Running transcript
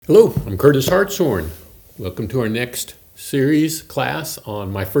Hello, I'm Curtis Hartshorn. Welcome to our next series class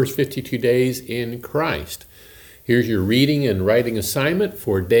on my first 52 days in Christ. Here's your reading and writing assignment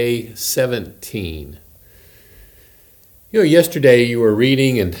for day 17. Yesterday you were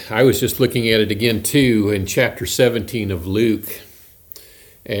reading, and I was just looking at it again too, in chapter 17 of Luke.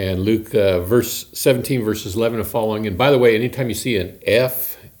 And Luke verse 17, verses 11 and following. And by the way, anytime you see an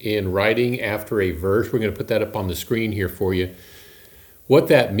F in writing after a verse, we're going to put that up on the screen here for you. What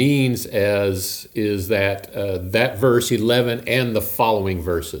that means is that that verse 11 and the following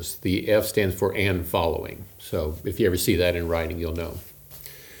verses. The F stands for and following. So if you ever see that in writing, you'll know.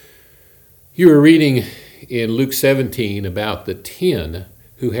 You were reading in Luke 17 about the 10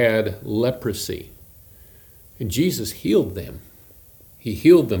 who had leprosy. And Jesus healed them. He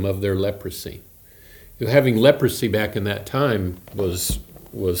healed them of their leprosy. Having leprosy back in that time was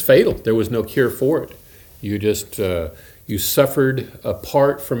fatal. There was no cure for it. You suffered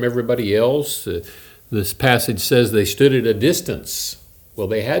apart from everybody else. This passage says they stood at a distance. Well,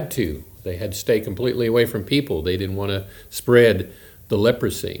 they had to. They had to stay completely away from people. They didn't want to spread the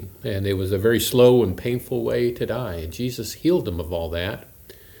leprosy. And it was a very slow and painful way to die. And Jesus healed them of all that.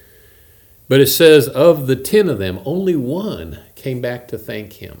 But it says of the 10 of them, only one came back to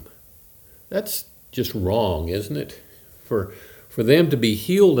thank him. That's just wrong, isn't it? For them to be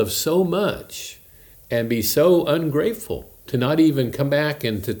healed of so much and be so ungrateful, to not even come back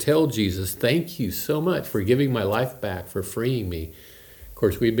and to tell Jesus, thank you so much for giving my life back, for freeing me. Of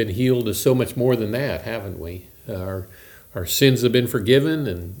course, we've been healed of so much more than that, haven't we? Our sins have been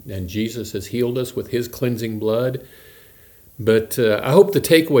forgiven, and Jesus has healed us with his cleansing blood. But I hope the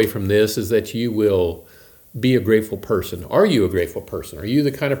takeaway from this is that you will be a grateful person. Are you a grateful person? Are you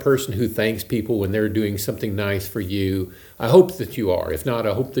the kind of person who thanks people when they're doing something nice for you? I hope that you are. If not,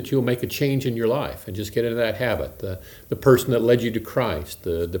 I hope that you'll make a change in your life and just get into that habit. The person that led you to Christ,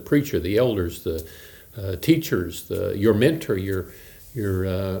 the preacher, the elders, the teachers, your mentor,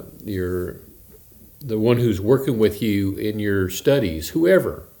 the one who's working with you in your studies,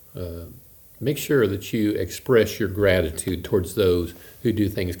 whoever. Make sure that you express your gratitude towards those who do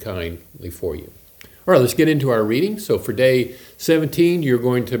things kindly for you. All right, let's get into our reading. So for day 17, you're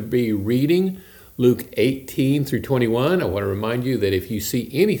going to be reading Luke 18 through 21. I want to remind you that if you see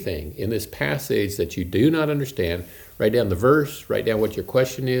anything in this passage that you do not understand, write down the verse, write down what your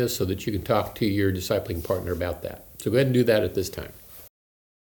question is so that you can talk to your discipling partner about that. So go ahead and do that at this time.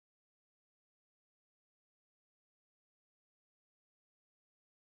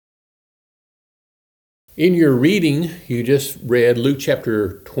 In your reading, you just read Luke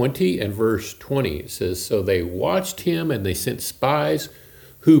chapter 20 and verse 20. It says, so they watched him and they sent spies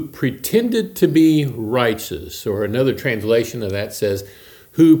who pretended to be righteous. Or another translation of that says,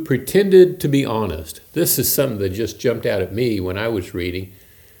 who pretended to be honest. This is something that just jumped out at me when I was reading.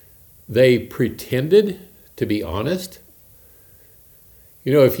 They pretended to be honest.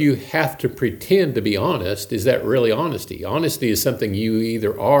 If you have to pretend to be honest, is that really honesty? Honesty is something you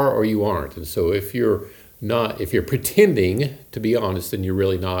either are or you aren't. And so if you're pretending to be honest, then you're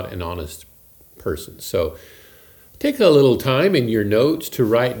really not an honest person. So take a little time in your notes to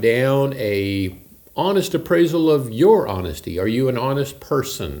write down a honest appraisal of your honesty. Are you an honest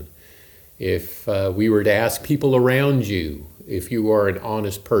person? If we were to ask people around you, if you are an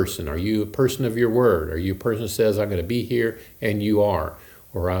honest person, are you a person of your word? Are you a person who says, I'm going to be here, and you are?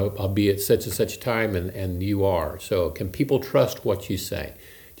 Or I'll be at such and such time, and you are. So can people trust what you say?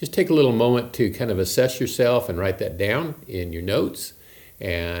 Just take a little moment to kind of assess yourself and write that down in your notes.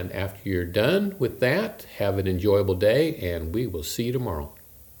 And after you're done with that, have an enjoyable day, and we will see you tomorrow.